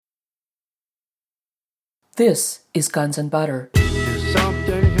This is Guns and Butter.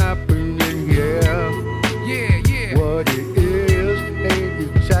 Something happening here. Yeah, yeah. What it is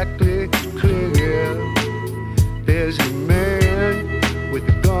ain't exactly clear. There's a man with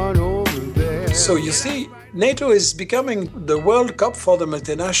a gun over there. So you see, NATO is becoming the World Cup for the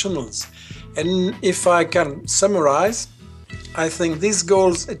multinationals. And if I can summarize, I think these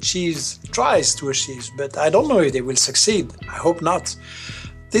goals tries to achieve, but I don't know if they will succeed. I hope not.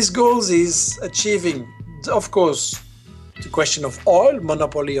 These goals is achieving, of course, the question of oil,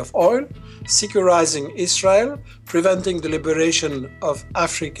 monopoly of oil, securizing Israel, preventing the liberation of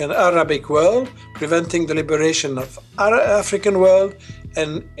Arabic world, preventing the liberation of African world,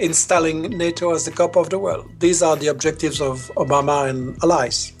 and installing NATO as the cup of the world. These are the objectives of Obama and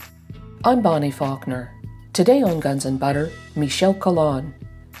allies. I'm Bonnie Faulkner. Today on Guns and Butter, Michel Collon.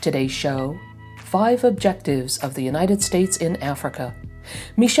 Today's show, 5 Objectives of the United States in Africa.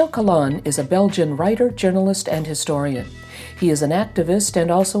 Michel Collon is a Belgian writer, journalist, and historian. He is an activist and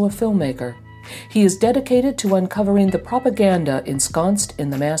also a filmmaker. He is dedicated to uncovering the propaganda ensconced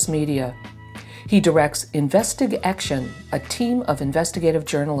in the mass media. He directs Investig Action, a team of investigative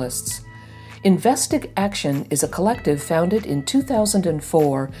journalists. Investig Action is a collective founded in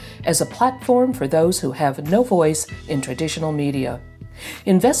 2004 as a platform for those who have no voice in traditional media.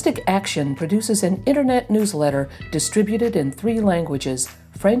 Investig Action produces an internet newsletter distributed in 3 languages,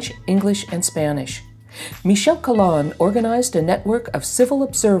 French, English, and Spanish. Michel Collon organized a network of civil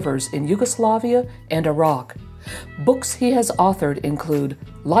observers in Yugoslavia and Iraq. Books he has authored include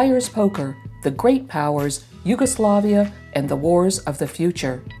Liar's Poker, The Great Powers, Yugoslavia, and the Wars of the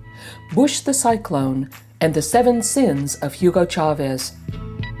Future, Bush the Cyclone, and the 7 Sins of Hugo Chavez.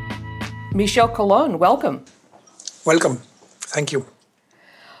 Michel Collon, welcome. Welcome. Thank you.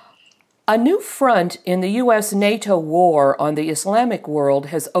 A new front in the U.S.-NATO war on the Islamic world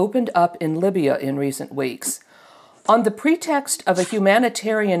has opened up in Libya in recent weeks. On the pretext of a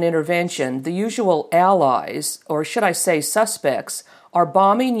humanitarian intervention, the usual allies, or should I say suspects, are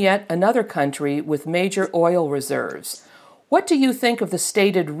bombing yet another country with major oil reserves. What do you think of the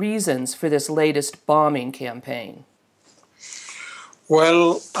stated reasons for this latest bombing campaign?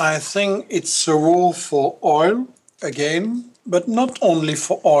 Well, I think it's a war for oil, again, but not only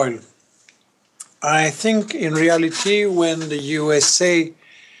for oil. I think in reality, when the USA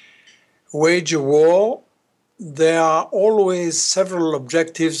wage a war, there are always several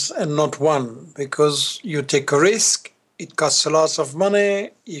objectives and not one, because you take a risk, it costs a lot of money.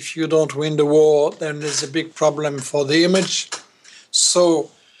 If you don't win the war, then there's a big problem for the image.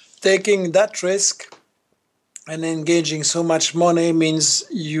 So taking that risk and engaging so much money means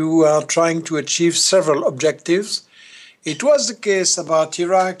you are trying to achieve several objectives. It was the case about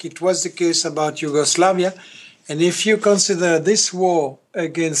Iraq, it was the case about Yugoslavia, and if you consider this war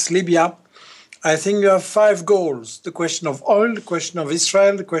against Libya, I think you have 5 goals: the question of oil, the question of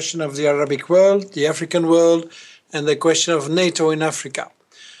Israel, the question of the Arabic world, the African world, and the question of NATO in Africa.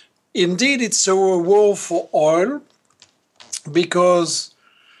 Indeed, it's a war for oil because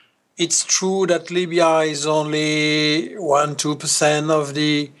it's true that Libya is only 1-2% of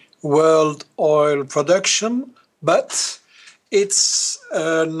the world oil production, but it's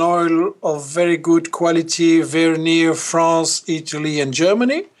an oil of very good quality, very near France, Italy, and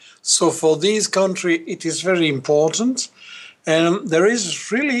Germany. So for these countries, it is very important. And there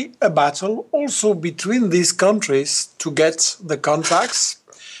is really a battle also between these countries to get the contracts.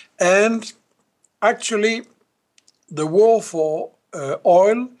 And actually, the war for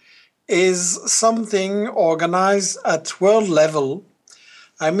oil is something organized at world level.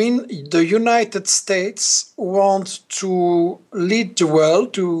 I mean, the United States want to lead the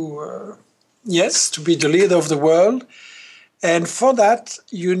world, to be the leader of the world. And for that,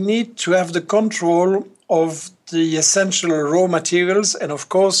 you need to have the control of the essential raw materials and, of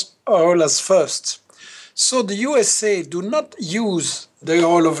course, oil as first. So the USA do not use the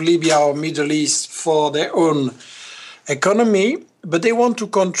oil of Libya or Middle East for their own economy, but they want to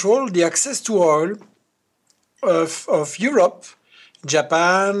control the access to oil of Europe,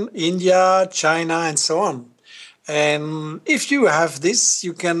 Japan, India, China, and so on. And if you have this,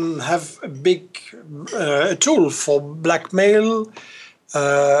 you can have a big tool for blackmail,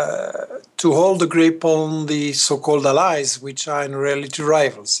 to hold the grip on the so-called allies, which are in reality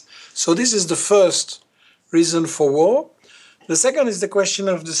rivals. So this is the first reason for war. The second is the question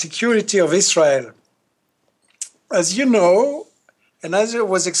of the security of Israel. As you know, and as it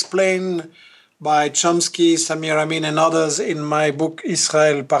was explained by Chomsky, Samir Amin, and others in my book,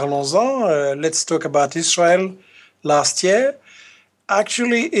 Israël, Parlons-en, Let's Talk About Israel, last year,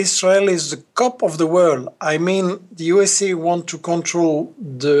 actually, Israel is the cup of the world. I mean, the USA want to control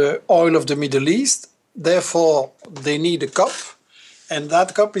the oil of the Middle East, Therefore, they need a cop, and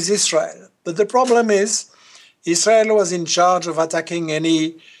that cop is Israel. But the problem is, Israel was in charge of attacking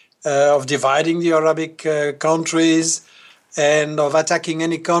of dividing the Arabic countries, and of attacking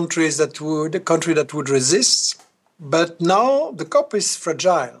any country that would resist. But now the COP is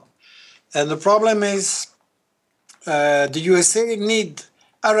fragile. And the problem is the USA need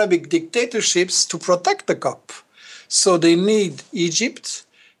Arabic dictatorships to protect the COP. So they need Egypt,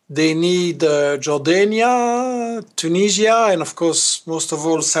 they need Jordania, Tunisia, and of course, most of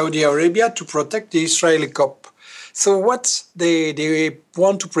all, Saudi Arabia to protect the Israeli COP. So what they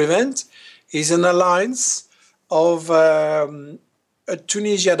want to prevent is an alliance of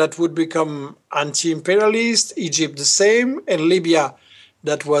Tunisia that would become anti-imperialist, Egypt the same, and Libya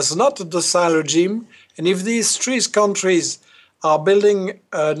that was not a docile regime. And if these three countries are building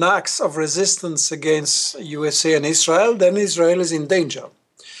an axe of resistance against USA and Israel, then Israel is in danger.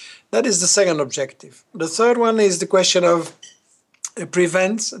 That is the second objective. The third one is the question of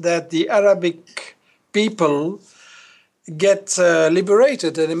prevent that the Arabic people get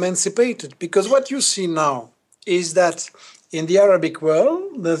liberated and emancipated. Because what you see now is that in the Arabic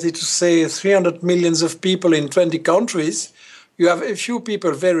world, that is to say 300 million of people in 20 countries, you have a few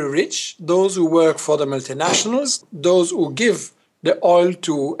people very rich, those who work for the multinationals, those who give the oil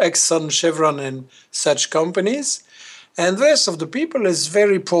to Exxon, Chevron, and such companies. And the rest of the people is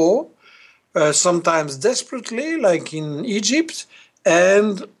very poor, sometimes desperately, like in Egypt.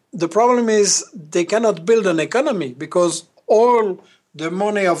 And the problem is they cannot build an economy because all the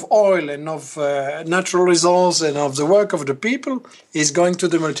money of oil and of natural resources and of the work of the people is going to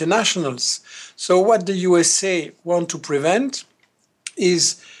the multinationals. So what the USA want to prevent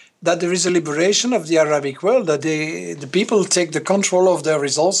is that there is a liberation of the Arabic world, that the people take the control of their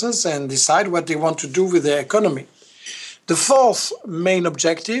resources and decide what they want to do with their economy. The fourth main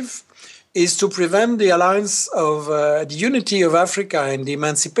objective is to prevent the alliance of the unity of Africa and the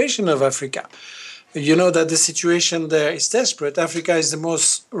emancipation of Africa. You know that the situation there is desperate. Africa is the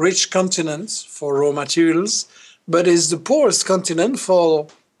most rich continent for raw materials, but is the poorest continent for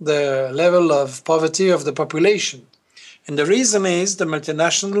the level of poverty of the population. And the reason is the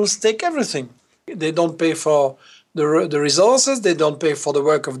multinationals take everything. They don't pay for the resources, they don't pay for the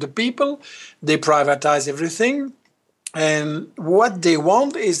work of the people, they privatize everything. And what they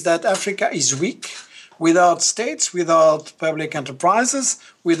want is that Africa is weak, without states, without public enterprises,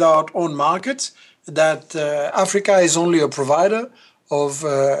 without own markets, that Africa is only a provider of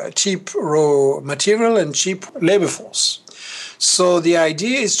cheap raw material and cheap labor force. So the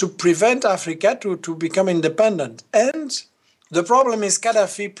idea is to prevent Africa to become independent. And the problem is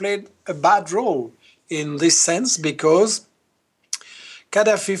Gaddafi played a bad role in this sense because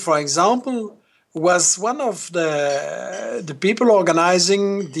Gaddafi, for example, was one of the people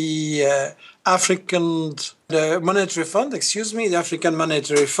organizing the African Monetary Fund, the African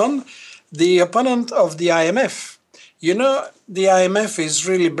Monetary Fund, the opponent of the IMF. You know, the IMF is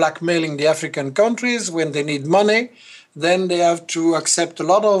really blackmailing the African countries when they need money. Then they have to accept a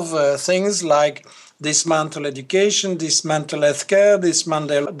lot of things like dismantle education, dismantle healthcare,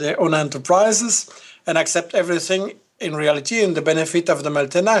 dismantle their own enterprises, and accept everything in reality in the benefit of the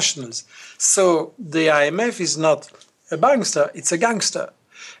multinationals. So the IMF is not a bankster, it's a gangster.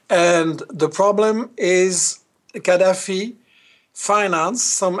 And the problem is Gaddafi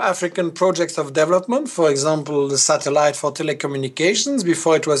financed some African projects of development, for example, the satellite for telecommunications,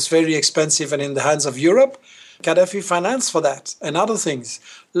 before it was very expensive and in the hands of Europe. Gaddafi financed for that and other things.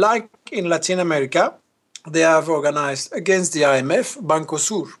 Like in Latin America, they have organized against the IMF Banco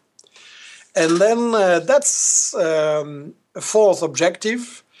Sur. And then that's a fourth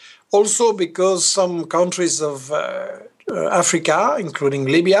objective, also because some countries of Africa, including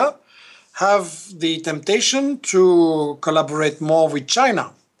Libya, have the temptation to collaborate more with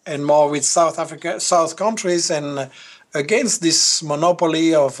China and more with South countries and against this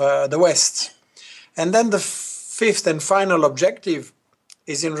monopoly of the West. And then the fifth and final objective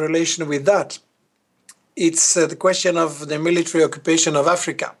is in relation with that. It's the question of the military occupation of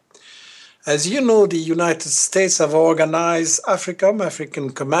Africa. As you know, the United States have organized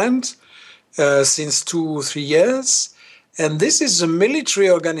African Command, since 2-3 years. And this is a military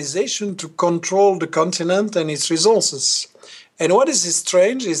organization to control the continent and its resources. And what is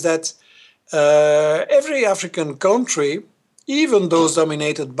strange is that every African country, even those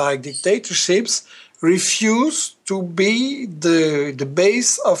dominated by dictatorships, refuse to be the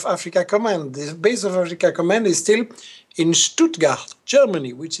base of Africa Command. The base of Africa Command is still in Stuttgart,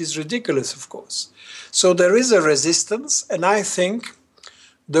 Germany, which is ridiculous, of course. So there is a resistance, and I think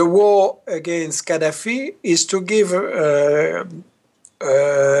the war against Gaddafi is to give a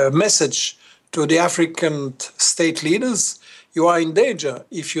message to the African state leaders, you are in danger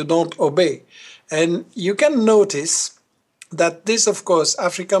if you don't obey. And you can notice that this, of course,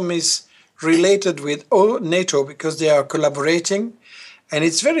 AFRICOM is related with NATO because they are collaborating. And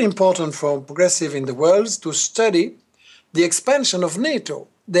it's very important for progressive in the world to study the expansion of NATO.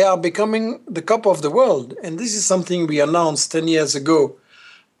 They are becoming the cup of the world. And this is something we announced 10 years ago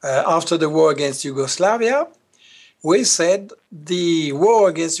after the war against Yugoslavia. We said the war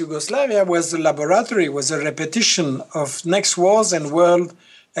against Yugoslavia was the laboratory, was a repetition of next wars and world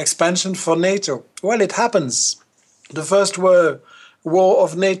expansion for NATO. Well, it happens. The first war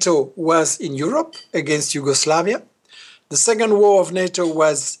of NATO was in Europe against Yugoslavia. The second war of NATO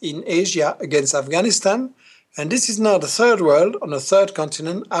was in Asia against Afghanistan. And this is now the third world on a third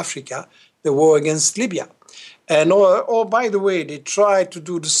continent, Africa, the war against Libya. And by the way, they tried to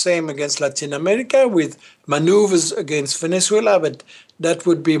do the same against Latin America with maneuvers against Venezuela, but that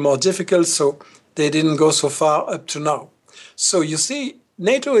would be more difficult, so they didn't go so far up to now. So you see,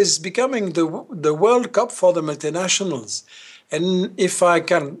 NATO is becoming the World Cup for the multinationals. And if I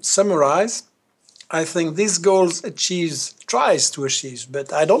can summarize, I think these goals tries to achieve,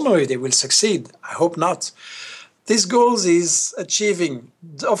 but I don't know if they will succeed. I hope not. These goals is achieving,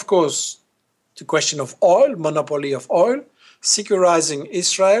 of course, the question of oil, monopoly of oil, securizing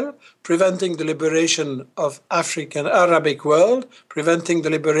Israel, preventing the liberation of Arabic world, preventing the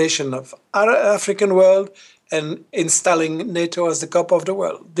liberation of African world, and installing NATO as the cup of the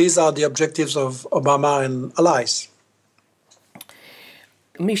world. These are the objectives of Obama and allies.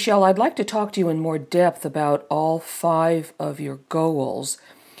 Michel, I'd like to talk to you in more depth about all 5 of your goals,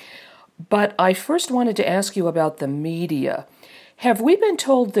 but I first wanted to ask you about the media. Have we been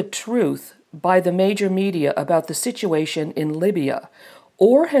told the truth by the major media about the situation in Libya,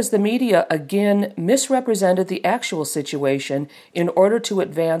 or has the media again misrepresented the actual situation in order to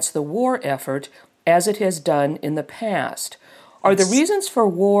advance the war effort as it has done in the past? Are the reasons for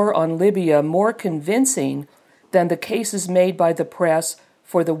war on Libya more convincing than the cases made by the press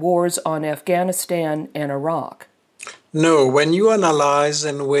for the wars on Afghanistan and Iraq? No, when you analyze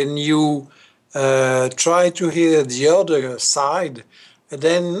and when you try to hear the other side,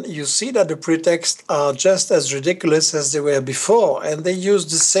 then you see that the pretexts are just as ridiculous as they were before, and they use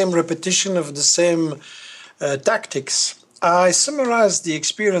the same repetition of the same tactics. I summarized the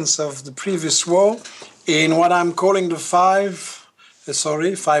experience of the previous war in what I'm calling the five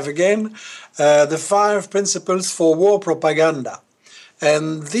principles for war propaganda.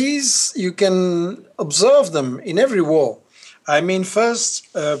 And these, you can observe them in every war. I mean,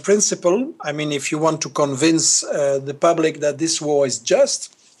 first principle, if you want to convince the public that this war is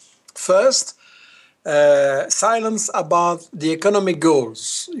just, first, silence about the economic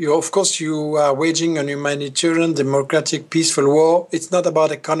goals. Of course, you are waging a humanitarian, democratic, peaceful war. It's not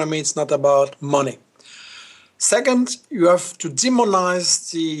about economy, it's not about money. Second, you have to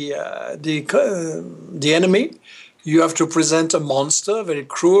demonize the enemy. You have to present a monster, very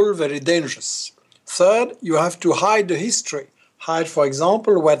cruel, very dangerous. Third, you have to hide the history. Hide, for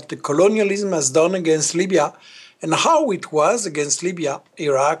example, what the colonialism has done against Libya and how it was against Libya,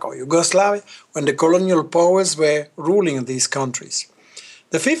 Iraq, or Yugoslavia when the colonial powers were ruling these countries.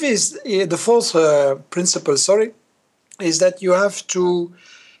 The fourth principle, is that you have to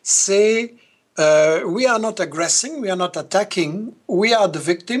say we are not aggressing, we are not attacking, we are the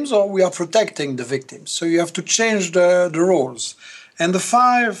victims or we are protecting the victims. So you have to change the roles. And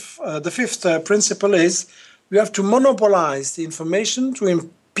the fifth principle is you have to monopolize the information to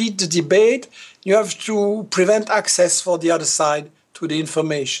impede the debate. You have to prevent access for the other side to the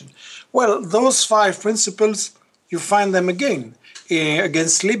information. Well, those 5 principles, you find them again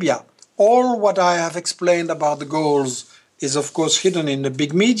against Libya. All what I have explained about the goals is, of course, hidden in the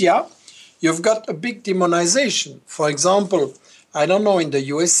big media. You've got a big demonization. For example, I don't know in the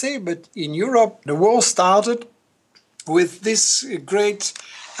USA, but in Europe, the war started with this great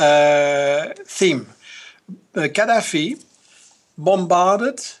theme. Gaddafi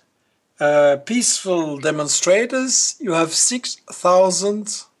bombarded peaceful demonstrators. You have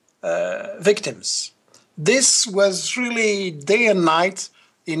 6,000 victims. This was really day and night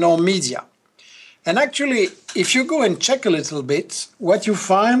in all media. And actually, if you go and check a little bit, what you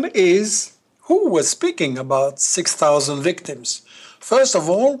find is who was speaking about 6,000 victims. First of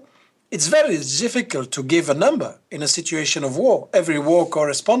all, it's very difficult to give a number in a situation of war. Every war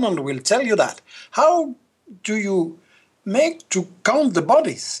correspondent will tell you that. How do you make to count the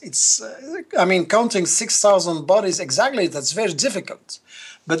bodies? Counting 6,000 bodies exactly, that's very difficult.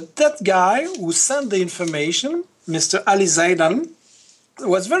 But that guy who sent the information, Mr. Ali Zaidan,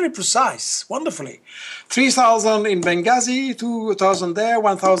 was very precise, wonderfully. 3,000 in Benghazi, 2,000 there,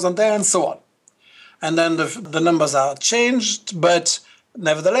 1,000 there, and so on. and then the numbers are changed, but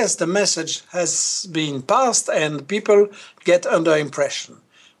nevertheless, the message has been passed and people get under impression.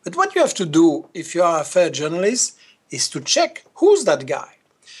 But what you have to do if you are a fair journalist is to check who's that guy.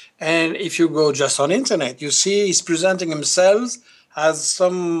 And if you go just on internet, you see he's presenting himself as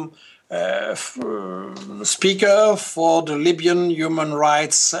some speaker for the Libyan Human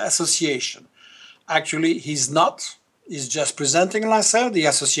Rights Association. Actually, he's not. He's just presenting himself. The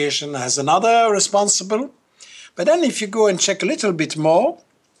association has another responsible. But then if you go and check a little bit more,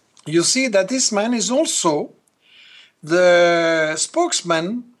 you see that this man is also the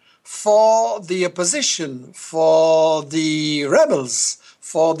spokesman for the opposition, for the rebels,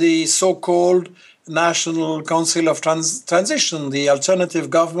 for the so-called National Council of Transition, the alternative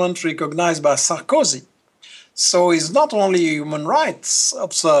government recognized by Sarkozy. So he's not only a human rights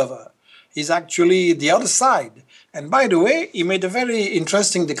observer, he's actually the other side. And by the way, he made a very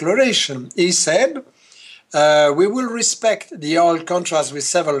interesting declaration. He said, we will respect the oil contracts with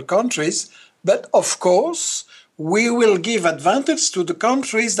several countries, but of course, we will give advantage to the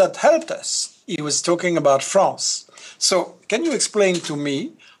countries that helped us. He was talking about France. So can you explain to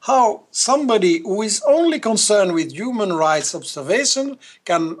me how somebody who is only concerned with human rights observation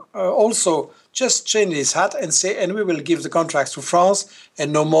can also just change his hat and say, and we will give the contracts to France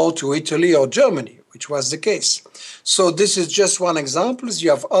and no more to Italy or Germany, which was the case. So this is just one example.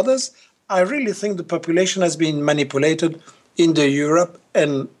 You have others. I really think the population has been manipulated in the Europe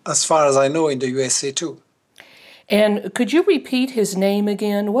and, as far as I know, in the USA too. And could you repeat his name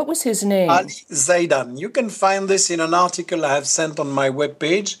again? What was his name? Ali Zaidan. You can find this in an article I have sent on my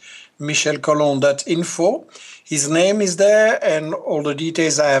webpage, michelcollon.info. His name is there and all the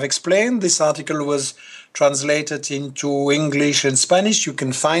details I have explained. This article was translated into English and Spanish. You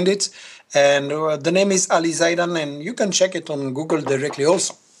can find it. And the name is Ali Zaidan, and you can check it on Google directly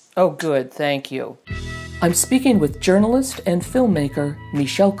also. Oh, good. Thank you. I'm speaking with journalist and filmmaker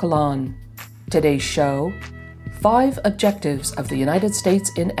Michel Collon. Today's show, 5 Objectives of the United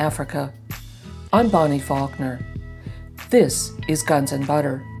States in Africa. I'm Bonnie Faulkner. This is Guns and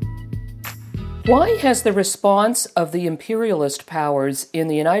Butter. Why has the response of the imperialist powers in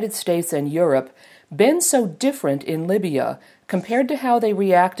the United States and Europe been so different in Libya compared to how they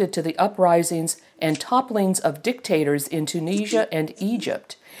reacted to the uprisings and topplings of dictators in Tunisia and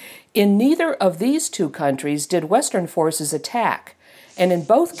Egypt? In neither of these two countries did Western forces attack, and in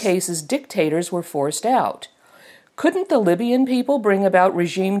both cases dictators were forced out. Couldn't the Libyan people bring about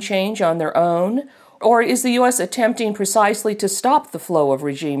regime change on their own? Or is the U.S. attempting precisely to stop the flow of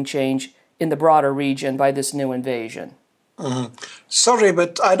regime change in the broader region by this new invasion? Sorry,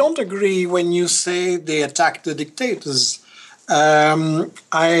 but I don't agree when you say they attacked the dictators.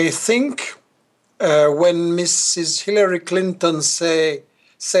 I think when Mrs. Hillary Clinton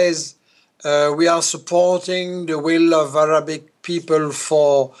says we are supporting the will of Arabic people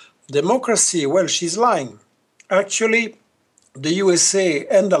for democracy, well, she's lying. Actually, the USA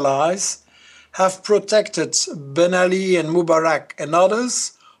and allies have protected Ben Ali and Mubarak and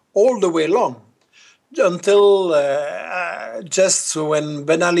others all the way along. Until just when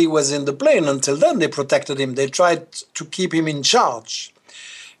Ben Ali was in the plane, until then they protected him. They tried to keep him in charge.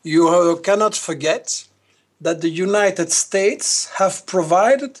 You cannot forget that the United States have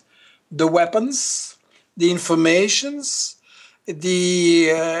provided the weapons, the informations,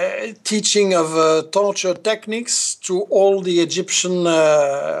 the teaching of torture techniques to all the Egyptian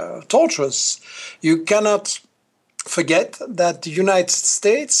torturers. You cannot forget that the United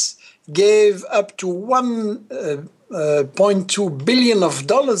States gave up to $1.2 billion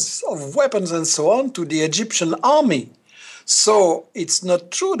of weapons and so on to the Egyptian army. So it's not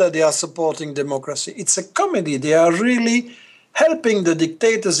true that they are supporting democracy. It's a comedy. They are really helping the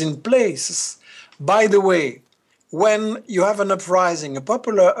dictators in place. By the way, when you have an uprising, a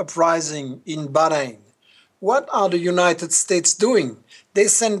popular uprising in Bahrain, what are the United States doing? They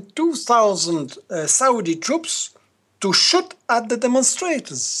send 2,000 Saudi troops to shoot at the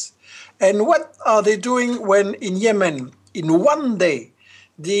demonstrators. And what are they doing when in Yemen, in one day,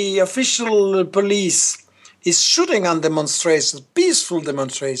 the official police is shooting on demonstrators, peaceful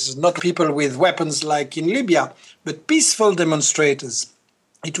demonstrators, not people with weapons like in Libya, but peaceful demonstrators.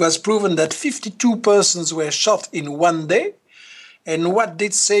 It was proven that 52 persons were shot in one day. And what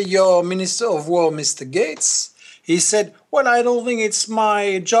did say your Minister of War, Mr. Gates? He said, well, I don't think it's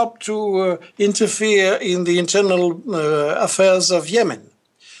my job to interfere in the internal affairs of Yemen.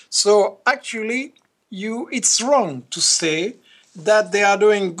 So actually, it's wrong to say that they are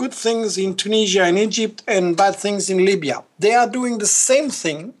doing good things in Tunisia and Egypt and bad things in Libya. They are doing the same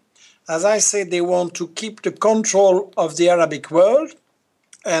thing. As I said, they want to keep the control of the Arabic world.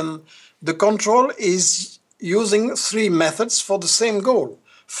 And the control is using three methods for the same goal.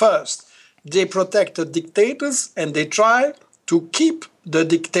 First, they protect the dictators and they try to keep the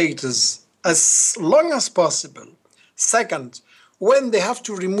dictators as long as possible. Second, when they have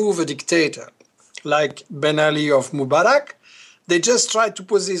to remove a dictator, like Ben Ali of Mubarak, they just try to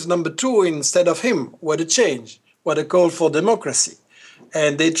put his number two instead of him. What a change, what a call for democracy.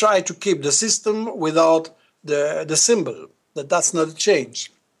 And they try to keep the system without the symbol. That's not a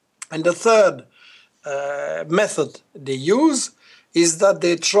change. And the third method they use is that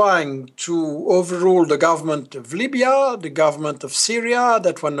they're trying to overrule the government of Libya, the government of Syria,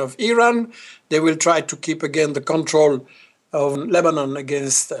 that one of Iran. They will try to keep again the control of Lebanon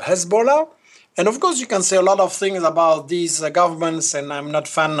against Hezbollah. And of course, you can say a lot of things about these governments, and I'm not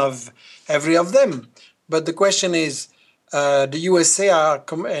fan of every of them. But the question is, the USA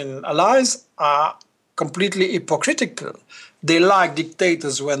and allies are completely hypocritical. They like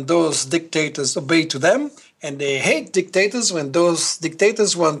dictators when those dictators obey to them, and they hate dictators when those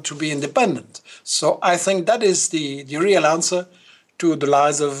dictators want to be independent. So I think that is the real answer to the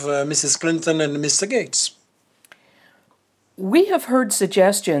lies of Mrs. Clinton and Mr. Gates. We have heard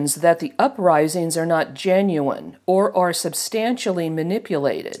suggestions that the uprisings are not genuine or are substantially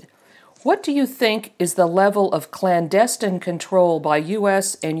manipulated. What do you think is the level of clandestine control by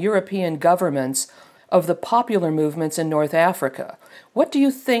U.S. and European governments of the popular movements in North Africa? What do you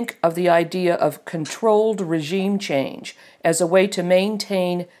think of the idea of controlled regime change as a way to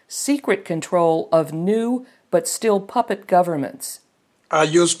maintain secret control of new but still puppet governments? Are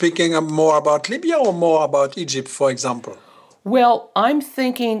you speaking more about Libya or more about Egypt, for example? Well, I'm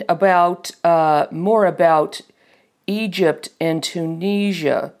thinking about more about Egypt and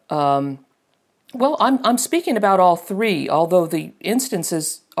Tunisia. Well, I'm speaking about all three, although the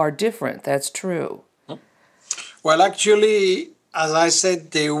instances are different. That's true. Well, actually, as I said,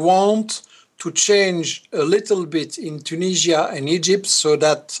 they want to change a little bit in Tunisia and Egypt so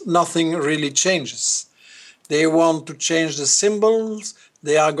that nothing really changes. They want to change the symbols.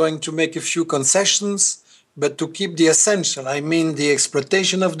 They are going to make a few concessions, but to keep the essential. I mean, the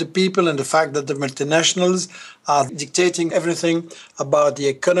exploitation of the people and the fact that the multinationals are dictating everything about the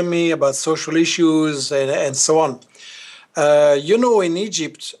economy, about social issues, and so on. In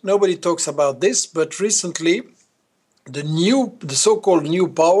Egypt, nobody talks about this, but recently, the so-called new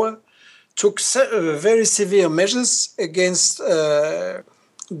power took very severe measures against the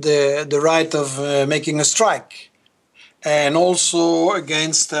right of making a strike, and also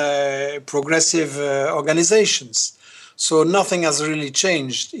against progressive organizations. So nothing has really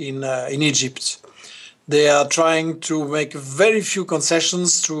changed in Egypt. They are trying to make very few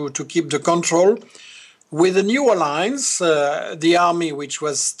concessions to keep the control. With the new alliance, the army, which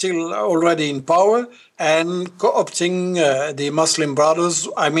was still already in power, and co-opting the Muslim Brothers,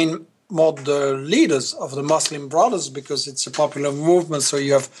 I mean, more the leaders of the Muslim Brothers, because it's a popular movement, so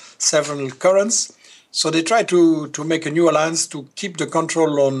you have several currents. So they try to make a new alliance to keep the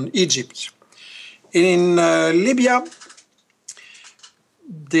control on Egypt. In Libya,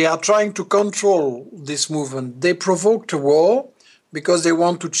 they are trying to control this movement. They provoked a war because they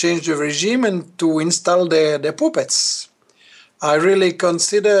want to change the regime and to install their puppets. I really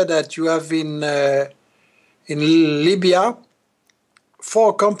consider that you have in Libya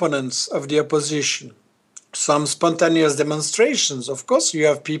 4 components of the opposition. Some spontaneous demonstrations. Of course, you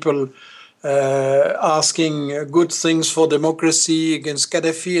have people asking good things for democracy against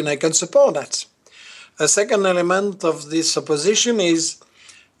Gaddafi, and I can support that. A second element of this opposition is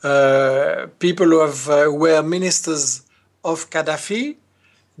people who were ministers of Gaddafi.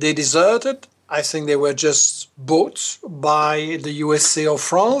 They deserted. I think they were just bought by the USA or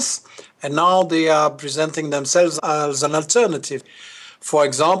France, and now they are presenting themselves as an alternative. For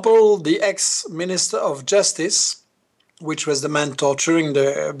example, the ex-Minister of Justice, which was the man torturing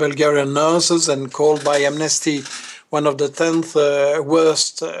the Bulgarian nurses and called by Amnesty one of the 10th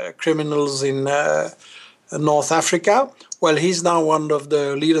worst criminals in North Africa, well, he's now one of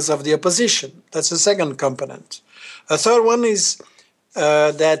the leaders of the opposition. That's the second component. A third one is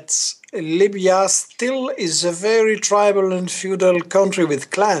that Libya still is a very tribal and feudal country with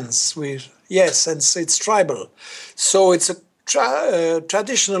clans. Yes, and it's tribal. So it's a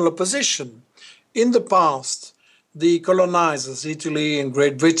traditional opposition. In the past, the colonizers, Italy and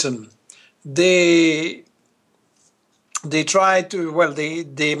Great Britain, they manipulated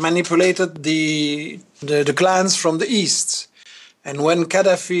the clans from the east. And when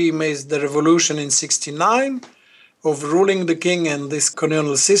Gaddafi made the revolution in 1969, overruling the king and this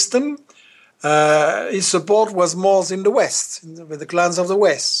colonial system, his support was more in the west, with the clans of the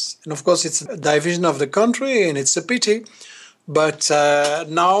west. And of course, it's a division of the country, and it's a pity. But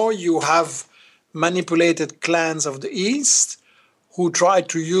now you have manipulated clans of the East who try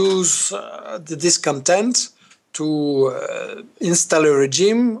to use the discontent to install a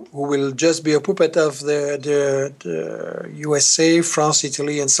regime who will just be a puppet of the USA, France,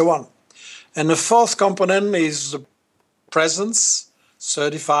 Italy, and so on. And the fourth component is the presence,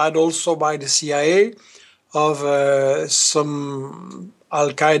 certified also by the CIA, of some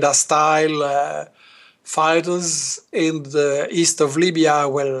Al-Qaeda style fighters in the east of Libya.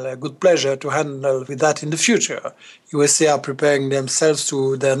 Well, a good pleasure to handle with that in the future. USA are preparing themselves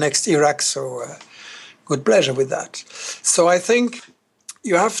to their next Iraq, so good pleasure with that. So I think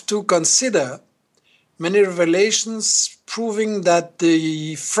you have to consider many revelations proving that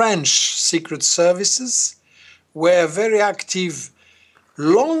the French secret services were very active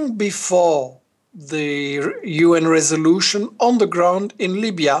long before the UN resolution on the ground in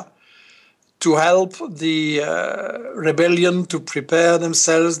Libya to help the rebellion to prepare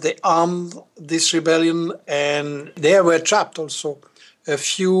themselves. They armed this rebellion and they were trapped also. A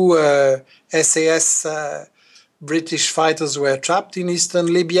few SAS British fighters were trapped in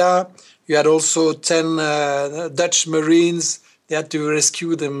eastern Libya. You had also 10 Dutch Marines. They had to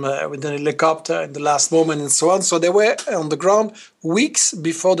rescue them with an helicopter in the last moment and so on. So they were on the ground weeks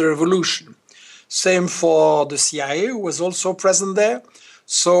before the revolution. Same for the CIA, who was also present there.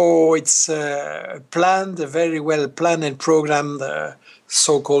 So it's planned, a very well planned and programmed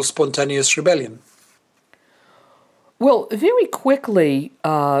so-called spontaneous rebellion. Well, very quickly,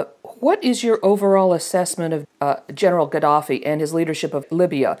 what is your overall assessment of General Gaddafi and his leadership of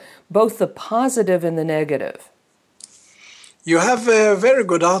Libya, both the positive and the negative? You have a very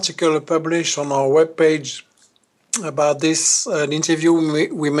good article published on our webpage about this, an interview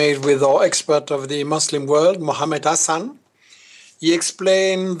we made with our expert of the Muslim world, Mohammed Hassan. He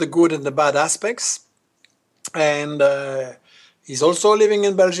explained the good and the bad aspects, and he's also living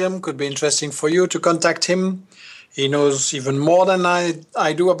in Belgium. Could be interesting for you to contact him. He knows even more than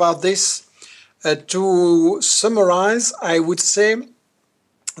I do about this. To summarize, I would say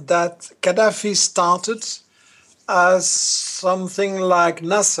that Gaddafi started as something like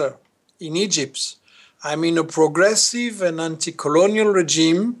Nasser in Egypt. I mean, a progressive and anti-colonial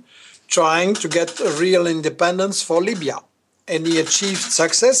regime trying to get a real independence for Libya. And he achieved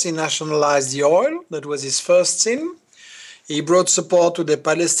success. He nationalized the oil. That was his first sin. He brought support to the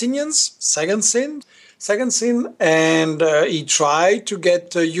Palestinians. Second sin. And he tried to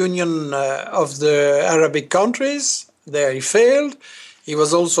get a union of the Arabic countries. There he failed. He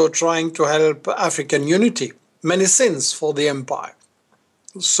was also trying to help African unity. Many sins for the empire.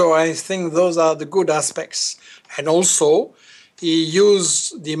 So I think those are the good aspects. And also, he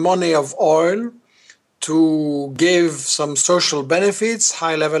used the money of oil to give some social benefits,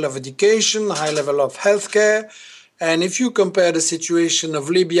 high level of education, high level of healthcare. And if you compare the situation of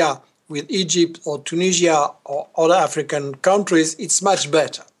Libya with Egypt or Tunisia or other African countries, it's much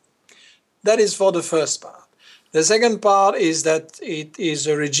better. That is for the first part. The second part is that it is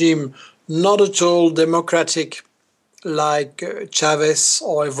a regime not at all democratic like Chavez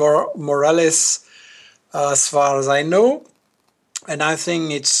or Evo Morales, as far as I know. And I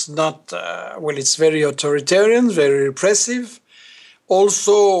think it's not, it's very authoritarian, very repressive.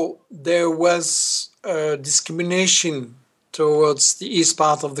 Also, there was discrimination towards the east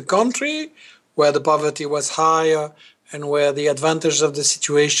part of the country, where the poverty was higher and where the advantages of the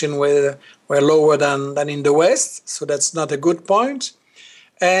situation were lower than in the West. So that's not a good point.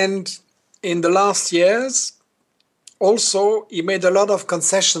 And in the last years, also, he made a lot of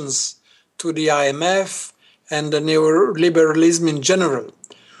concessions to the IMF and the neoliberalism in general.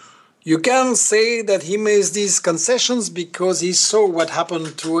 You can say that he made these concessions because he saw what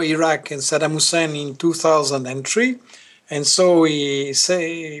happened to Iraq and Saddam Hussein in 2003. And so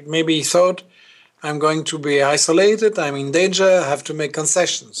maybe he thought, I'm going to be isolated, I'm in danger, I have to make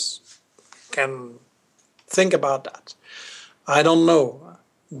concessions. Can think about that. I don't know.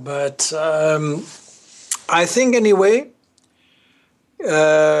 But I think anyway,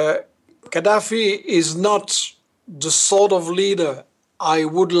 Gaddafi is not the sort of leader I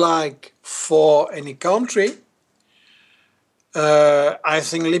would like for any country. I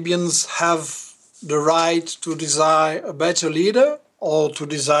think Libyans have the right to desire a better leader or to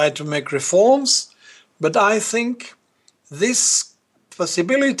desire to make reforms. But I think this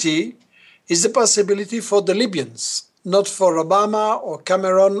possibility is a possibility for the Libyans, not for Obama or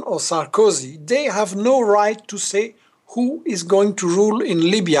Cameron or Sarkozy. They have no right to say who is going to rule in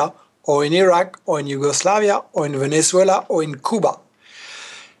Libya or in Iraq or in Yugoslavia or in Venezuela or in Cuba.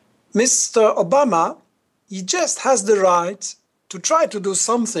 Mr. Obama, he just has the right to try to do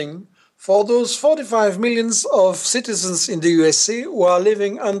something for those 45 millions of citizens in the USA who are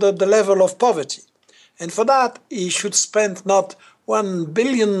living under the level of poverty. And for that, he should spend not 1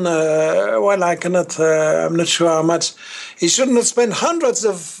 billion, I'm not sure how much. He should not spend hundreds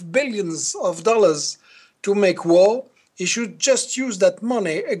of billions of dollars to make war. He should just use that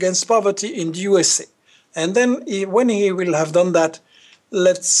money against poverty in the USA. And then when he will have done that,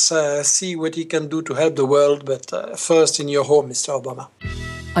 let's see what he can do to help the world, but first in your home, Mr. Obama.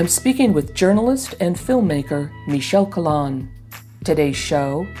 I'm speaking with journalist and filmmaker Michel Collon. Today's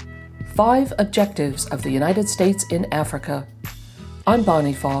show, 5 Objectives of the United States in Africa. I'm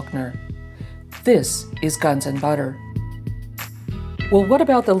Bonnie Faulkner. This is Guns and Butter. Well, what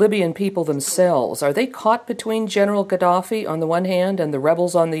about the Libyan people themselves? Are they caught between General Gaddafi on the one hand and the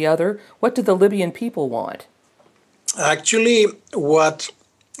rebels on the other? What do the Libyan people want? Actually, what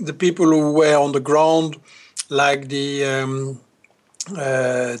the people who were on the ground, like the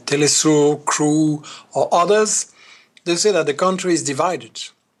Telesur crew or others, they say that the country is divided.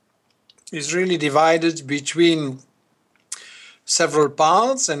 It's really divided between several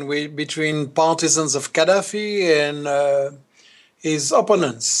parts and between partisans of Gaddafi and his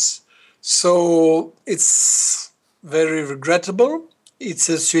opponents. So it's very regrettable. It's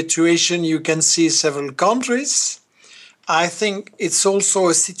a situation you can see several countries. I think it's also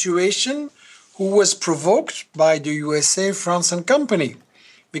a situation who was provoked by the USA, France and company,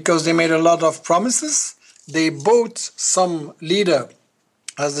 because they made a lot of promises. They bought some leader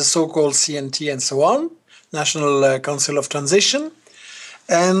as the so-called CNT and so on, National Council of Transition.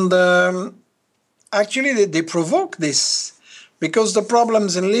 And actually they provoke this because the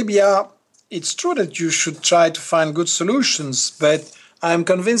problems in Libya, it's true that you should try to find good solutions, but I'm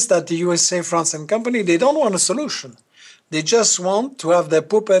convinced that the USA, France and company, they don't want a solution. They just want to have their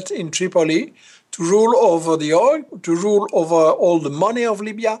puppet in Tripoli to rule over the oil, to rule over all the money of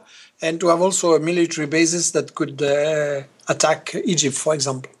Libya, and to have also a military basis that could attack Egypt, for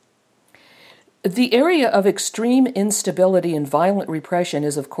example. The area of extreme instability and violent repression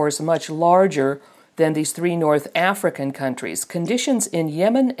is, of course, much larger than these 3 North African countries. Conditions in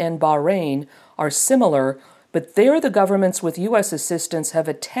Yemen and Bahrain are similar, but there the governments with U.S. assistance have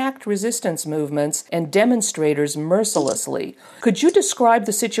attacked resistance movements and demonstrators mercilessly. Could you describe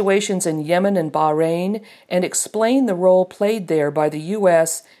the situations in Yemen and Bahrain and explain the role played there by the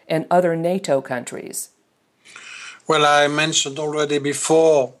U.S. and other NATO countries? Well, I mentioned already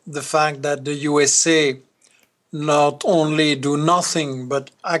before the fact that the USA not only do nothing,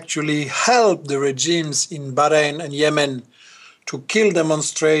 but actually help the regimes in Bahrain and Yemen to kill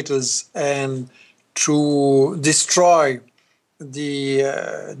demonstrators and to destroy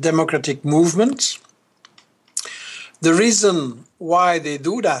the democratic movement. The reason why they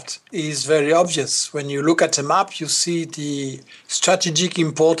do that is very obvious. When you look at a map, you see the strategic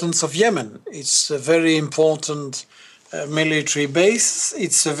importance of Yemen. It's a very important military base.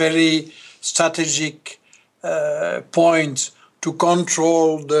 It's a very strategic point to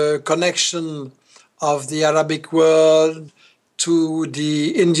control the connection of the Arabic world to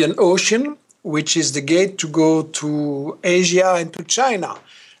the Indian Ocean, which is the gate to go to Asia and to China.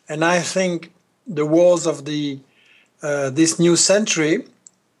 And I think the wars of this new century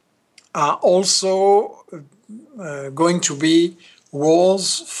are also going to be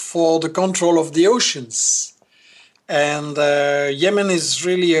wars for the control of the oceans. And Yemen is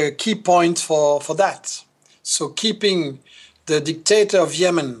really a key point for that. So keeping the dictator of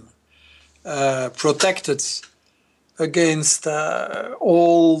Yemen protected against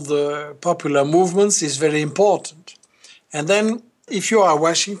all the popular movements is very important. And then if you are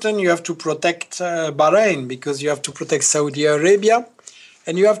Washington, you have to protect Bahrain because you have to protect Saudi Arabia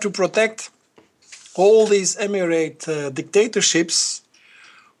and you have to protect all these emirate dictatorships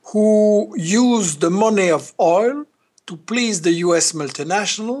who use the money of oil to please the US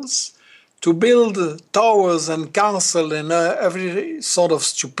multinationals, to build towers and castles and every sort of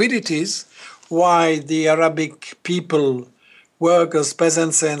stupidities, why the Arabic people, workers,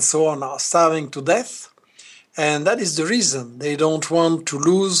 peasants, and so on are starving to death. And that is the reason. They don't want to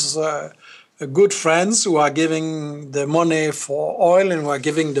lose good friends who are giving the money for oil and who are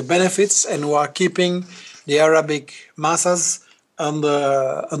giving the benefits and who are keeping the Arabic masses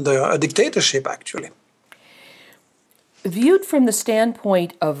under a dictatorship, actually. Viewed from the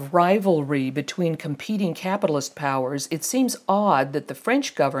standpoint of rivalry between competing capitalist powers, it seems odd that the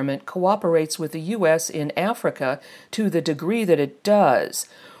French government cooperates with the U.S. in Africa to the degree that it does.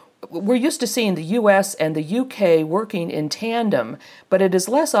 we're used to seeing the US and the UK working in tandem, but it is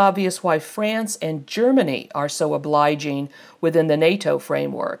less obvious why France and Germany are so obliging within the NATO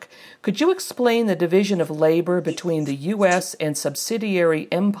framework. Could you explain the division of labor between the US and subsidiary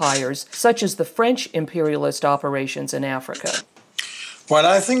empires, such as the French imperialist operations in Africa? Well,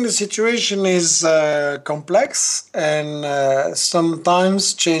 I think the situation is complex and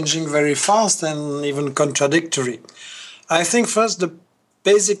sometimes changing very fast and even contradictory. I think first the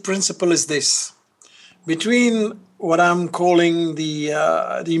basic principle is this. Between what I'm calling the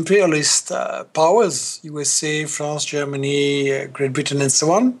imperialist powers, USA, France, Germany, Great Britain, and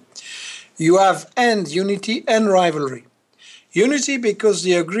so on, you have unity and rivalry. Unity because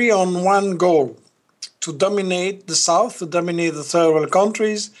they agree on one goal, to dominate the South, to dominate the third world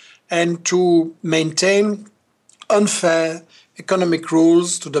countries, and to maintain unfair economic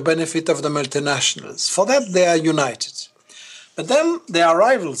rules to the benefit of the multinationals. For that, they are united. But then they are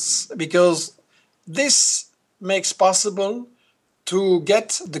rivals because this makes possible to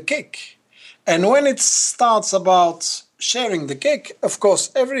get the cake. And when it starts about sharing the cake, of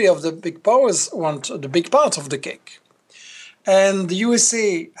course, every of the big powers want the big part of the cake. And the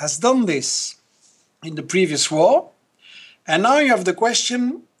USA has done this in the previous war. And now you have the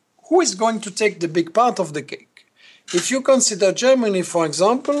question, who is going to take the big part of the cake? If you consider Germany, for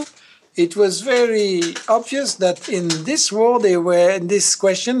example, it was very obvious that in this war, in this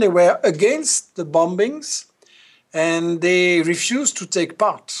question, they were against the bombings and they refused to take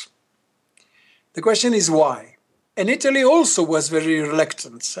part. The question is why? And Italy also was very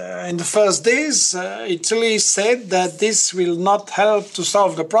reluctant. In the first days, Italy said that this will not help to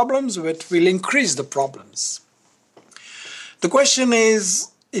solve the problems, but will increase the problems. The question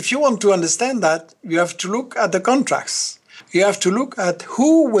is, if you want to understand that, you have to look at the contracts. You have to look at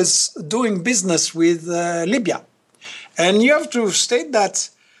who was doing business with Libya. And you have to state that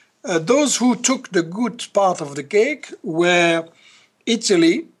those who took the good part of the cake were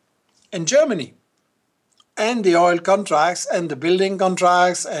Italy and Germany. And the oil contracts and the building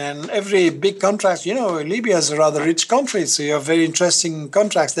contracts and every big contract. You know, Libya is a rather rich country, so you have very interesting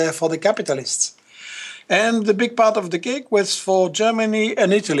contracts there for the capitalists. And the big part of the cake was for Germany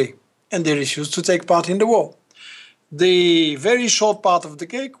and Italy, and they refused to take part in the war. The very short part of the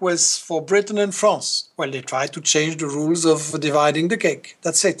cake was for Britain and France. Well, they tried to change the rules of dividing the cake.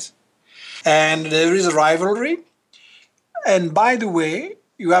 That's it. And there is a rivalry. And by the way,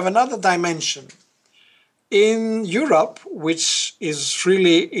 you have another dimension. In Europe, which is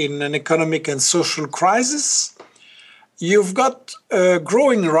really in an economic and social crisis, you've got a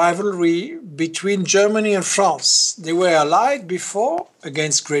growing rivalry between Germany and France. They were allied before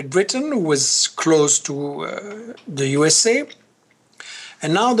against Great Britain, who was close to the USA.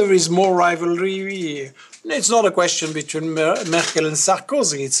 And now there is more rivalry. It's not a question between Merkel and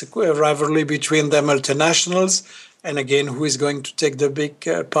Sarkozy. It's a rivalry between the multinationals and again, who is going to take the big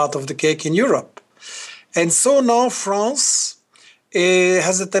part of the cake in Europe. And so now France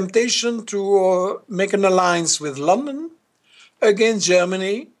has a temptation to make an alliance with London against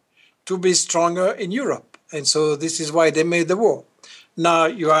Germany to be stronger in Europe. And so this is why they made the war. Now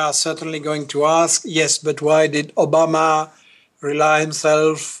you are certainly going to ask, yes, but why did Obama rely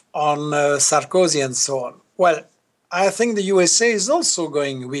himself on Sarkozy and so on? Well, I think the USA is also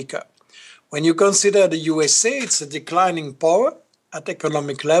going weaker. When you consider the USA, it's a declining power at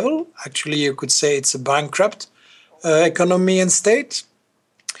economic level. Actually, you could say it's a bankrupt economy and state.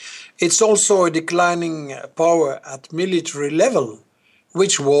 It's also a declining power at military level.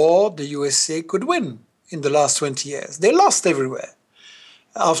 Which war the USA could win in the last 20 years? They lost everywhere.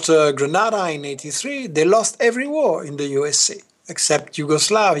 After Grenada in 83, they lost every war in the USA, except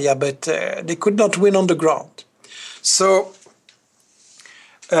Yugoslavia, but they could not win on the ground. So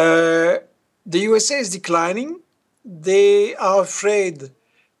the USA is declining. They are afraid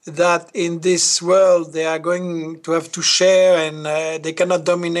that in this world they are going to have to share and they cannot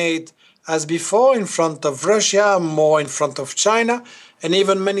dominate as before in front of Russia, more in front of China. And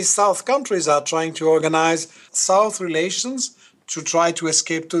even many South countries are trying to organize South relations to try to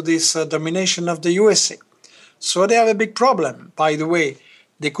escape to this domination of the USA. So they have a big problem. By the way,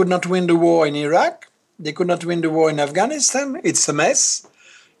 they could not win the war in Iraq. They could not win the war in Afghanistan. It's a mess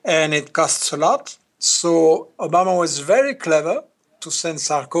and it costs a lot. So Obama was very clever to send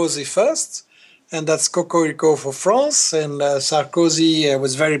Sarkozy first, and that's Cocorico for France. And Sarkozy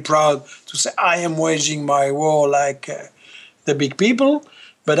was very proud to say, I am waging my war like the big people.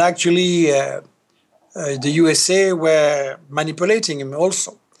 But actually, the USA were manipulating him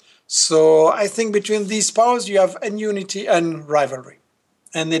also. So I think between these powers, you have unity and rivalry.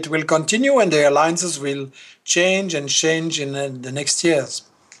 And it will continue, and the alliances will change and change in the next years.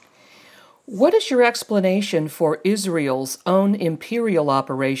 What is your explanation for Israel's own imperial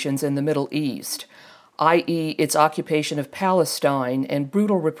operations in the Middle East, i.e., its occupation of Palestine and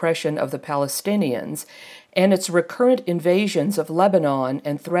brutal repression of the Palestinians, and its recurrent invasions of Lebanon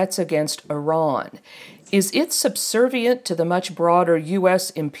and threats against Iran? Is it subservient to the much broader U.S.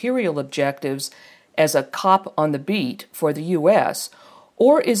 imperial objectives as a cop on the beat for the U.S.,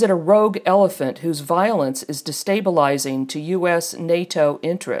 or is it a rogue elephant whose violence is destabilizing to U.S. NATO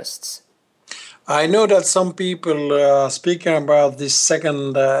interests? I know that some people are speaking about this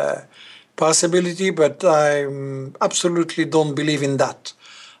second possibility, but I absolutely don't believe in that.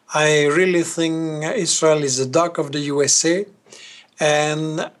 I really think Israel is the dog of the USA.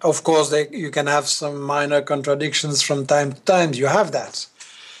 And of course, you can have some minor contradictions from time to time. You have that.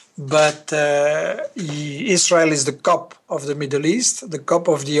 But Israel is the cop of the Middle East, the cop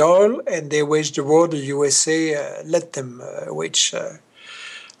of the oil, and they wage the war. The USA let them wage.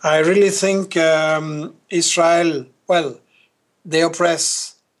 I really think Israel, well, they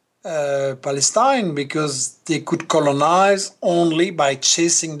oppress Palestine because they could colonize only by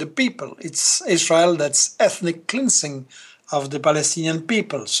chasing the people. It's Israel that's ethnic cleansing of the Palestinian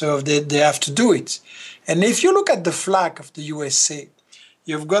people, so they have to do it. And if you look at the flag of the USA,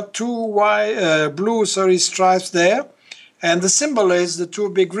 you've got two blue stripes there, and the symbol is the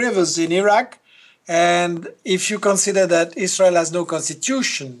two big rivers in Iraq. And if you consider that Israel has no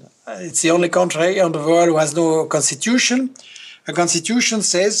constitution, it's the only country in the world who has no constitution. A constitution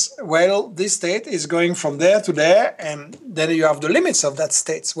says, well, this state is going from there to there, and then you have the limits of that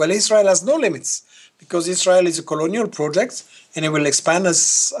state. Well, Israel has no limits because Israel is a colonial project and it will expand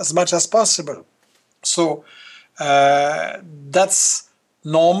as much as possible. So that's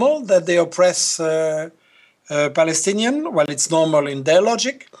normal that they oppress Palestinian. Well, it's normal in their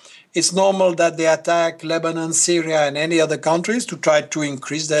logic. It's normal that they attack Lebanon, Syria, and any other countries to try to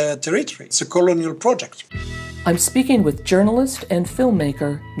increase their territory. It's a colonial project. I'm speaking with journalist and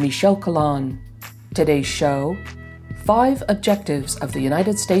filmmaker Michel Collon. Today's show, 5 Objectives of the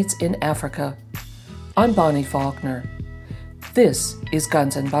United States in Africa. I'm Bonnie Faulkner. This is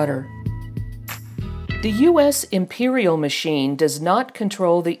Guns and Butter. The U.S. imperial machine does not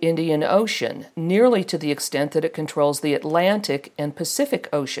control the Indian Ocean, nearly to the extent that it controls the Atlantic and Pacific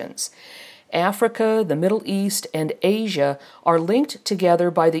Oceans. Africa, the Middle East, and Asia are linked together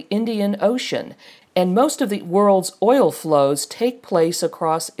by the Indian Ocean, and most of the world's oil flows take place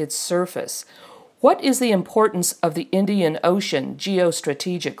across its surface. What is the importance of the Indian Ocean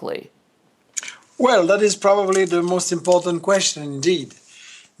geostrategically? Well, that is probably the most important question indeed,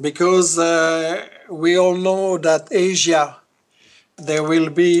 because we all know that Asia, there will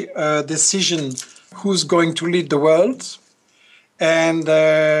be a decision who's going to lead the world. And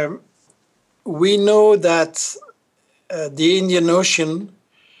we know that the Indian Ocean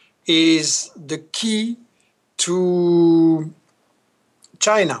is the key to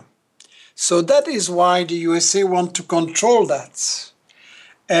China. So that is why the USA want to control that.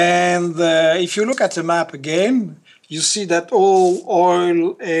 And if you look at the map again, you see that all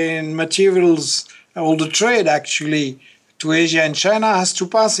oil and materials, all the trade actually to Asia and China has to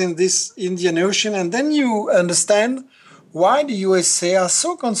pass in this Indian Ocean. And then you understand why the USA are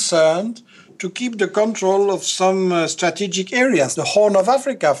so concerned to keep the control of some strategic areas. The Horn of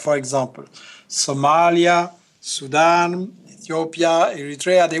Africa, for example, Somalia, Sudan, Ethiopia,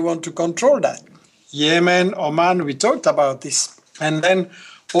 Eritrea, they want to control that. Yemen, Oman, we talked about this. And then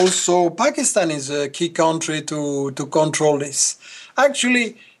also Pakistan is a key country to control this.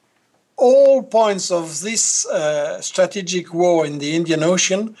 Actually, all points of this strategic war in the Indian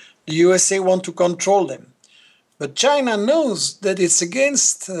Ocean, the USA want to control them. But China knows that it's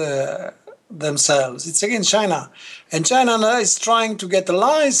against themselves. It's against China. And China is trying to get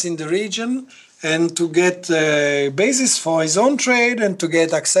allies in the region and to get a basis for his own trade and to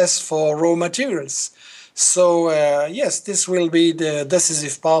get access for raw materials. So, yes, this will be the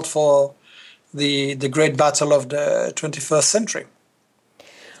decisive part for the great battle of the 21st century.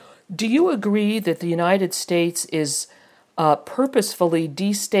 Do you agree that the United States is purposefully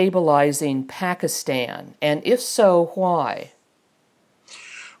destabilizing Pakistan? And if so, why?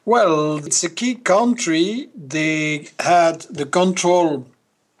 Well, it's a key country. They had the control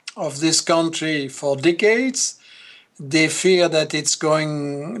of this country for decades. They fear that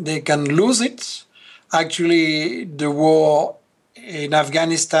they can lose it. Actually, the war in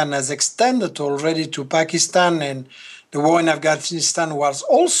Afghanistan has extended already to Pakistan, and the war in Afghanistan was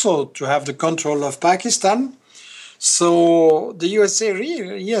also to have the control of Pakistan. So the USA,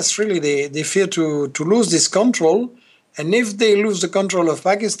 really, they fear to lose this control. And if they lose the control of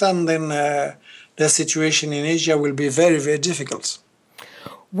Pakistan, then their situation in Asia will be very, very difficult.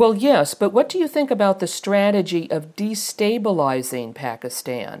 Well, yes, but what do you think about the strategy of destabilizing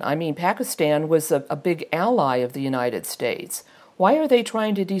Pakistan? I mean, Pakistan was a big ally of the United States. Why are they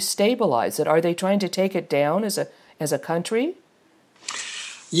trying to destabilize it? Are they trying to take it down as a country?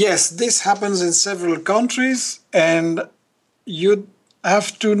 Yes, this happens in several countries, and you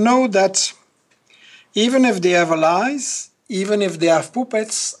have to know that even if they have allies, even if they have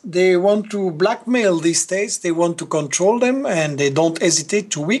puppets, they want to blackmail these states, they want to control them, and they don't hesitate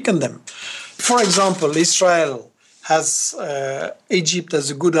to weaken them. For example, Israel has Egypt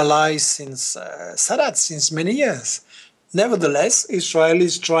as a good ally since Sadat, since many years. Nevertheless, Israel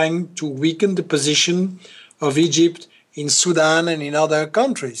is trying to weaken the position of Egypt in Sudan and in other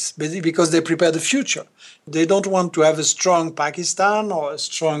countries because they prepare the future. They don't want to have a strong Pakistan or a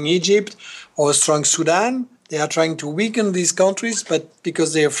strong Egypt or a strong Sudan. They are trying to weaken these countries, but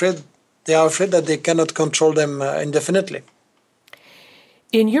because they are afraid that they cannot control them indefinitely.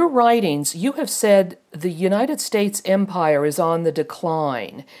 In your writings, you have said the United States empire is on the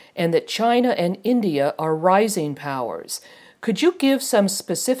decline and that China and India are rising powers. Could you give some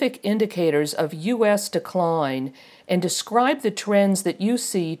specific indicators of U.S. decline and describe the trends that you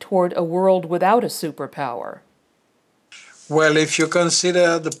see toward a world without a superpower? Well, if you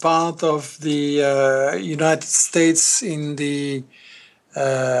consider the part of the United States in the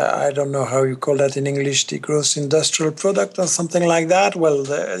I don't know how you call that in English, the gross industrial product or something like that.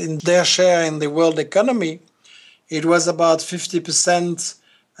 Well, in their share in the world economy, it was about 50%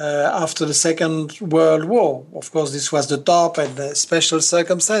 after the Second World War. Of course, this was the top and special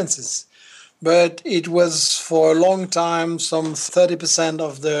circumstances. But it was for a long time some 30%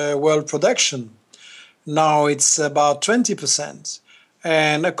 of the world production. Now it's about 20%.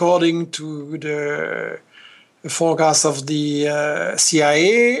 And according to the forecast of the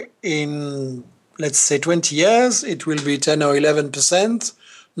CIA, in, let's say, 20 years, it will be 10 or 11%,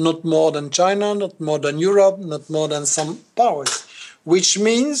 not more than China, not more than Europe, not more than some powers, which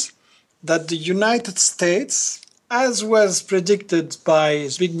means that the United States, as was predicted by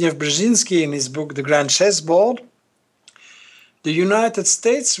Zbigniew Brzezinski in his book, The Grand Chessboard, the United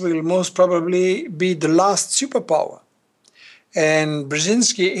States will most probably be the last superpower. And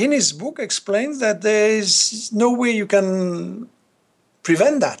Brzezinski, in his book, explains that there is no way you can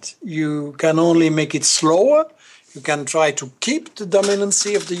prevent that. You can only make it slower. You can try to keep the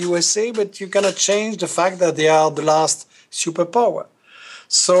dominancy of the USA, but you cannot change the fact that they are the last superpower.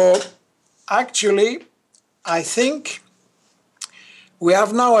 So actually, I think we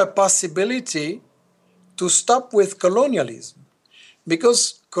have now a possibility to stop with colonialism,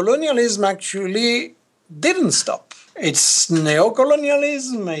 because colonialism actually didn't stop. It's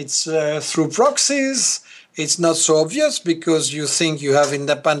neocolonialism, it's through proxies, it's not so obvious because you think you have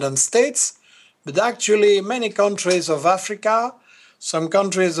independent states, but actually many countries of Africa, some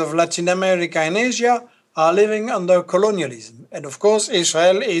countries of Latin America and Asia are living under colonialism. And of course,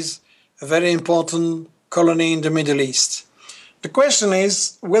 Israel is a very important colony in the Middle East. The question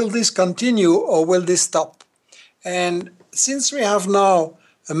is, will this continue or will this stop? And since we have now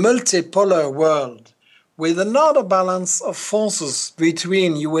a multipolar world, with another balance of forces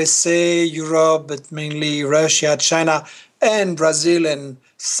between USA, Europe, but mainly Russia, China, and Brazil and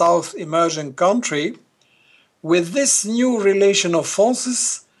South emerging country, with this new relation of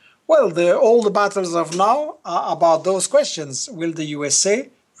forces, well, all the battles of now are about those questions. Will the USA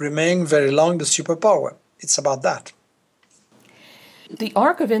remain very long the superpower? It's about that. The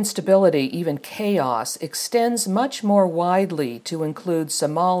arc of instability, even chaos, extends much more widely to include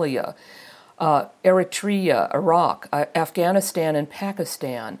Somalia, Eritrea, Iraq, Afghanistan, and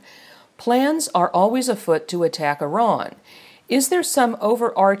Pakistan. Plans are always afoot to attack Iran. Is there some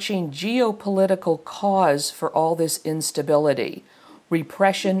overarching geopolitical cause for all this instability,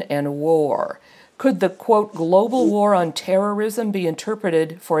 repression, and war? Could the, quote, global war on terrorism be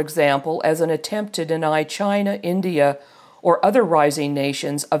interpreted, for example, as an attempt to deny China, India, or other rising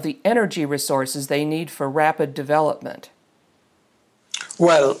nations of the energy resources they need for rapid development?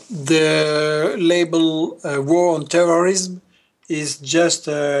 Well, the label war on terrorism is just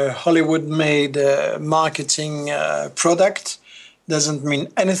a Hollywood-made marketing product. Doesn't mean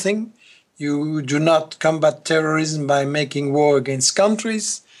anything. You do not combat terrorism by making war against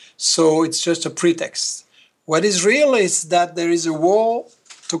countries, so it's just a pretext. What is real is that there is a war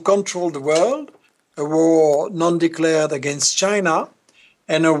to control the world, a war non-declared against China,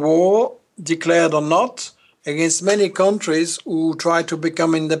 and a war, declared or not, against many countries who try to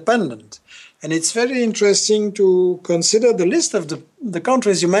become independent. And it's very interesting to consider the list of the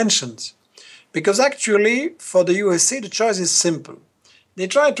countries you mentioned, because actually for the USA the choice is simple. They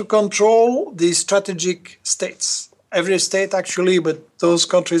try to control the strategic states. Every state actually, but those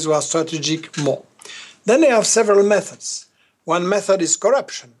countries who are strategic more. Then they have several methods. One method is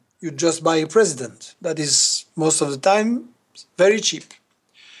corruption. You just buy a president. That is, most of the time, very cheap.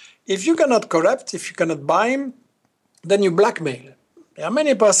 If you cannot corrupt, if you cannot buy him, then you blackmail. There are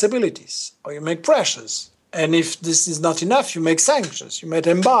many possibilities. Or you make pressures. And if this is not enough, you make sanctions. You make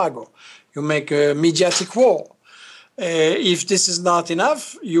embargo. You make a mediatic war. If this is not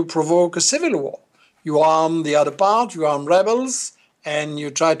enough, you provoke a civil war. You arm the other part, you arm rebels, and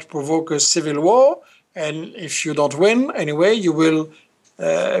you try to provoke a civil war. And if you don't win, anyway, you will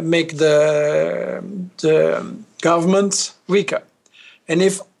make the government weaker. And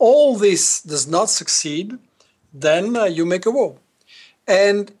if all this does not succeed, then you make a war.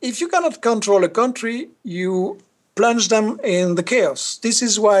 And if you cannot control a country, you plunge them in the chaos. This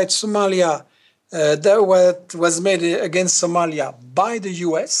is why Somalia, what was made against Somalia by the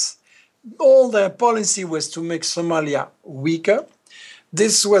US, all their policy was to make Somalia weaker.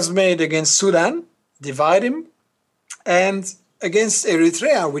 This was made against Sudan, divide him, and against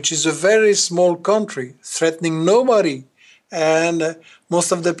Eritrea, which is a very small country, threatening nobody. And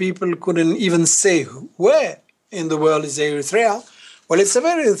most of the people couldn't even say where in the world is Eritrea. Well, it's a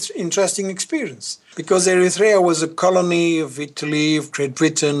very interesting experience because Eritrea was a colony of Italy, of Great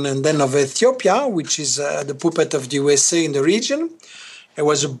Britain, and then of Ethiopia, which is the puppet of the USA in the region. It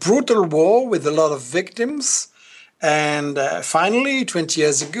was a brutal war with a lot of victims. And finally, 20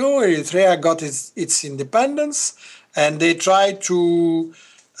 years ago, Eritrea got its independence, and they tried to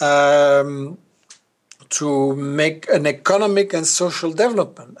make an economic and social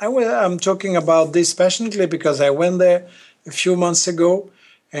development. I'm talking about this passionately because I went there a few months ago,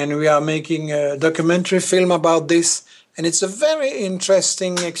 and we are making a documentary film about this. And it's a very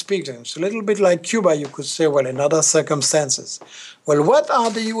interesting experience, a little bit like Cuba, you could say, well, in other circumstances. Well, what are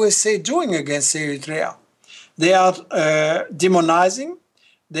the USA doing against Eritrea? They are demonizing,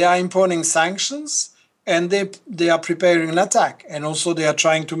 they are imposing sanctions, and they are preparing an attack. And also they are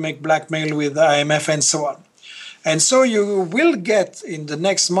trying to make blackmail with IMF and so on. And so you will get in the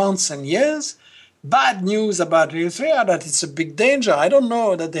next months and years bad news about Eritrea, that it's a big danger. I don't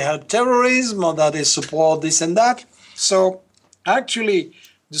know that they have terrorism or that they support this and that. So actually,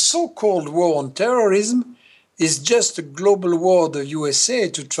 the so-called war on terrorism is just a global war of the USA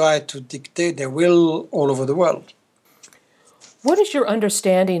to try to dictate their will all over the world. What is your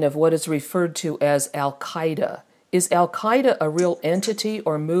understanding of what is referred to as Al-Qaeda? Is Al-Qaeda a real entity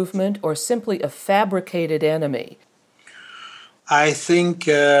or movement or simply a fabricated enemy? I think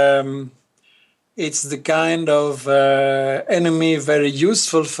it's the kind of enemy very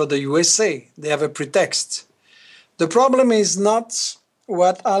useful for the USA. They have a pretext. The problem is not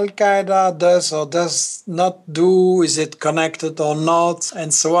what Al-Qaeda does or does not do, is it connected or not,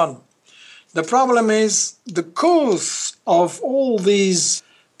 and so on. The problem is the cause of all these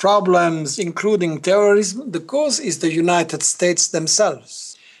problems, including terrorism, the cause is the United States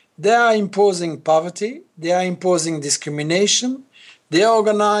themselves. They are imposing poverty, they are imposing discrimination, they are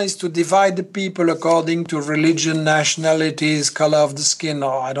organized to divide the people according to religion, nationalities, color of the skin,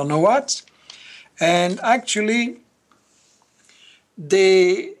 or I don't know what. And actually,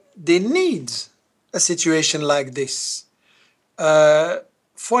 they need a situation like this.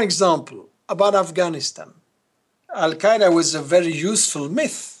 For example, about Afghanistan, Al-Qaeda was a very useful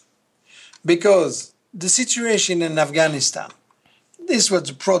myth because the situation in Afghanistan, this was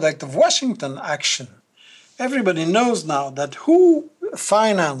the product of Washington action. Everybody knows now that who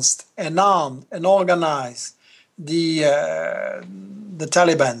financed and armed and organized the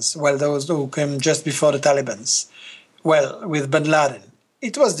Taliban, well, those who came just before the Taliban, well, with bin Laden.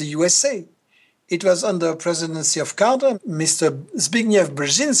 It was the USA. It was under presidency of Carter, Mr. Zbigniew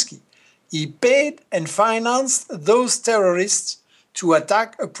Brzezinski. He paid and financed those terrorists to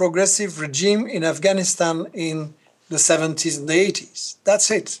attack a progressive regime in Afghanistan in the 70s and the 80s. That's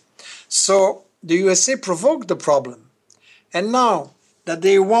it. So the USA provoked the problem. And now that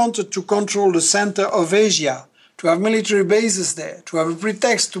they wanted to control the center of Asia, to have military bases there, to have a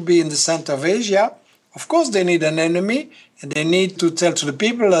pretext to be in the center of Asia, of course they need an enemy, and they need to tell to the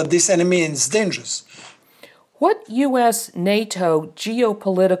people that this enemy is dangerous. What U.S.-NATO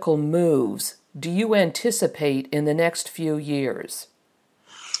geopolitical moves do you anticipate in the next few years?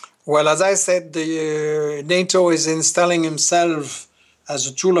 Well, as I said, the NATO is installing himself as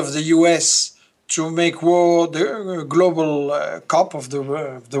a tool of the US to make war the global cop of the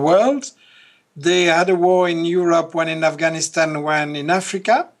world. They had a war in Europe, one in Afghanistan, one in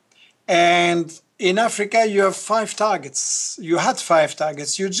Africa. And in Africa, you have 5 targets. You had 5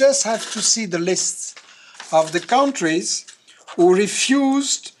 targets. You just have to see the list of the countries who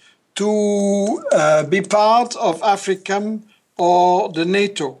refused to be part of African or the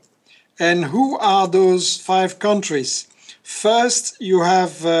NATO. And who are those 5 countries? First, you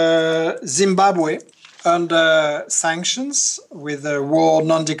have Zimbabwe under sanctions with a war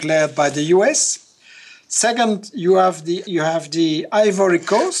non-declared by the US. Second, you have the Ivory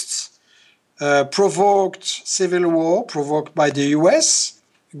Coast, provoked civil war provoked by the US.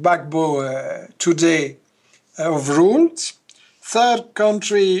 Gbagbo today overruled. Third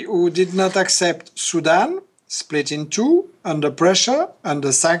country who did not accept Sudan, split in 2, under pressure,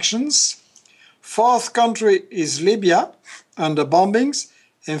 under sanctions. Fourth country is Libya, under bombings.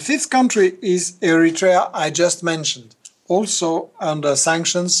 And fifth country is Eritrea, I just mentioned, also under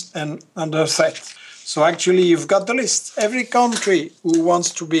sanctions and under threat. So actually you've got the list. Every country who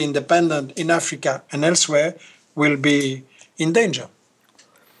wants to be independent in Africa and elsewhere will be in danger.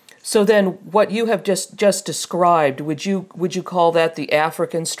 So then what you have just described, would you call that the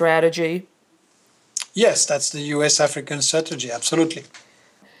African strategy? Yes, that's the US African strategy, absolutely.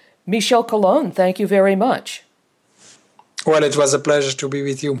 Michel Collon, thank you very much. Well, it was a pleasure to be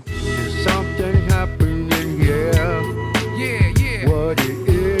with you. There's something happening here. Yeah. What it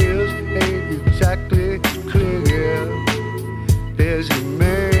is ain't exactly clear. There's a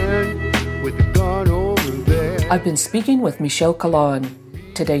man with a gun over there. I've been speaking with Michel Collon.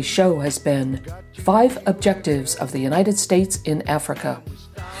 Today's show has been 5 Objectives of the United States in Africa.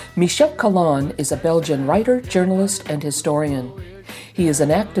 Michel Collon is a Belgian writer, journalist, and historian. He is an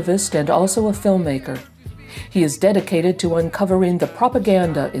activist and also a filmmaker. He is dedicated to uncovering the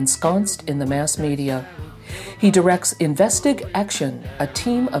propaganda ensconced in the mass media. He directs Investig Action, a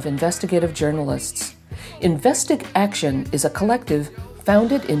team of investigative journalists. Investig Action is a collective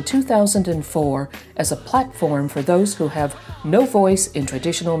founded in 2004 as a platform for those who have no voice in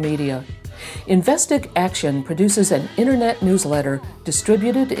traditional media. Investig Action produces an internet newsletter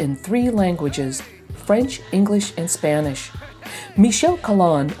distributed in 3 languages, French, English, and Spanish. Michel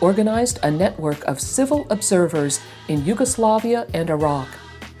Collon organized a network of civil observers in Yugoslavia and Iraq.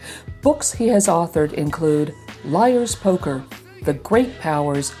 Books he has authored include Liar's Poker, The Great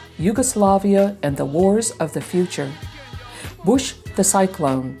Powers, Yugoslavia and the Wars of the Future, Bush the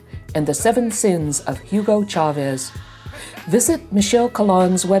Cyclone, and The 7 Sins of Hugo Chavez. Visit Michel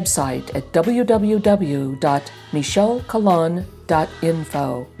Collon's website at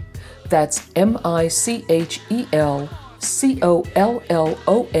www.michelcollon.info. That's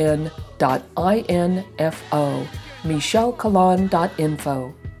MichelCollon.info.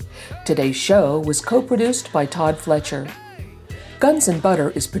 michelcollon.info. Today's show was co-produced by Todd Fletcher. Guns and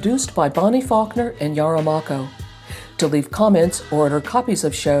Butter is produced by Bonnie Faulkner and Yaramako. To leave comments or order copies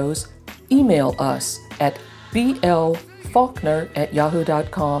of shows, email us at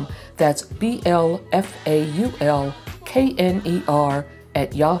blfaulkner@yahoo.com. That's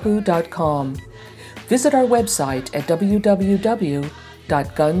BLFAULKNER@yahoo.com. Visit our website at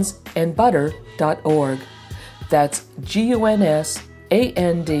www.gunsandbutter.org. That's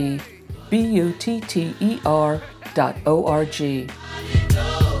GUNSANDBUTTER.org.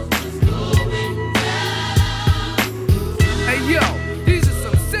 Hey yo, these are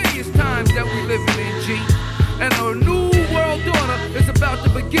some serious times that we living in, G. And a new world order is about to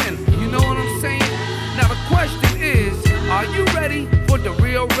begin. You know what I'm saying? Now the question is, are you ready for the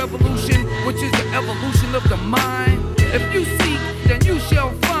real revolution, which is the evolution of the mind? If you seek, then you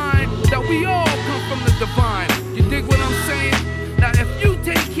shall find that we all come from the divine. You dig what I'm saying? Now if you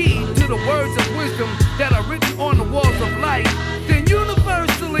take heed to the words of wisdom that are written on the walls of life, then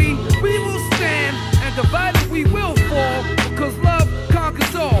universally we will stand, and divided we will fall, because love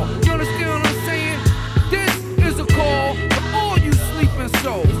conquers all. You understand what I'm saying? This is a call for all you sleeping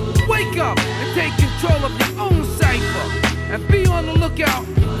souls. Wake up and take control of your own cipher, and be on the lookout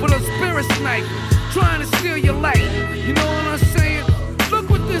for the spirit snipers trying to steal your light. You know what I'm saying? Look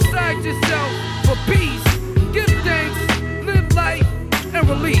within yourself for peace.